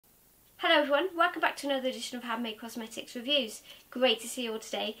Hello everyone, welcome back to another edition of Handmade Cosmetics Reviews. Great to see you all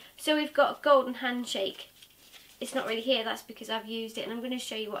today. So we've got a golden handshake. It's not really here, that's because I've used it and I'm going to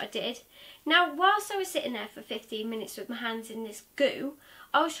show you what I did. Now whilst I was sitting there for 15 minutes with my hands in this goo,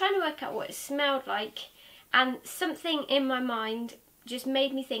 I was trying to work out what it smelled like, and something in my mind just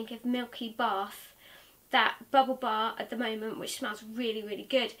made me think of Milky Bath, that bubble bar at the moment, which smells really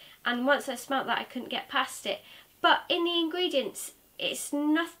good, and once I smelled that I couldn't get past it. But in the ingredients it's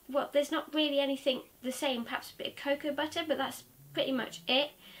not, well, there's not really anything the same, perhaps a bit of cocoa butter, but that's pretty much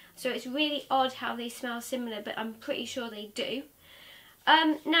it. So it's really odd how they smell similar, but I'm pretty sure they do.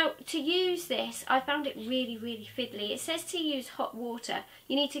 Now to use this, I found it really fiddly. It says to use hot water.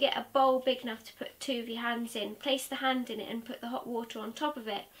 You need to get a bowl big enough to put 2 of your hands in, place the hand in it and put the hot water on top of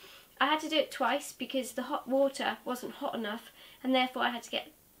it. I had to do it twice because the hot water wasn't hot enough, and therefore I had to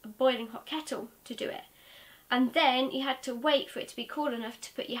get a boiling hot kettle to do it. And then you had to wait for it to be cool enough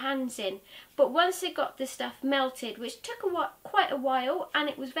to put your hands in. But once it got the stuff melted, which took quite a while, and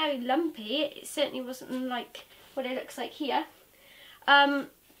it was very lumpy, it certainly wasn't like what it looks like here,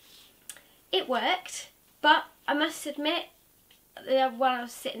 it worked. But I must admit, while I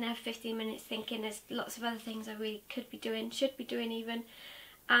was sitting there for 15 minutes thinking there's lots of other things I really could be doing, should be doing even,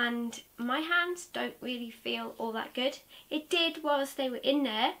 and my hands don't really feel all that good. It did whilst they were in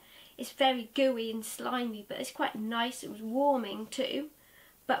there. It's very gooey and slimy, but it's quite nice. It was warming too,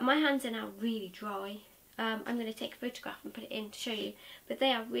 but my hands are now really dry. I'm going to take a photograph and put it in to show you, but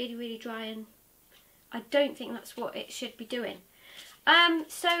they are really dry, and I don't think that's what it should be doing.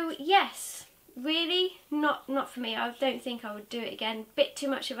 So yes, really not for me. I don't think I would do it again. Bit too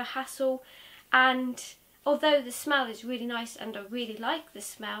much of a hassle, and although the smell is really nice and I really like the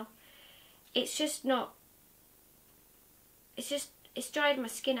smell, it's just not, it's dried my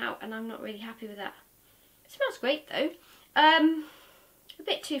skin out and I'm not really happy with that. It smells great though. A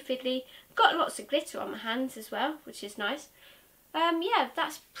bit too fiddly. Got lots of glitter on my hands as well, which is nice. Yeah,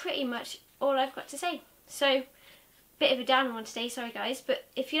 that's pretty much all I've got to say. So, bit of a downer one today, sorry guys, but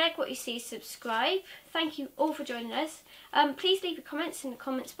if you like what you see, subscribe. Thank you all for joining us. Please leave your comments in the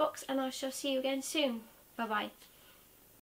comments box and I shall see you again soon. Bye bye.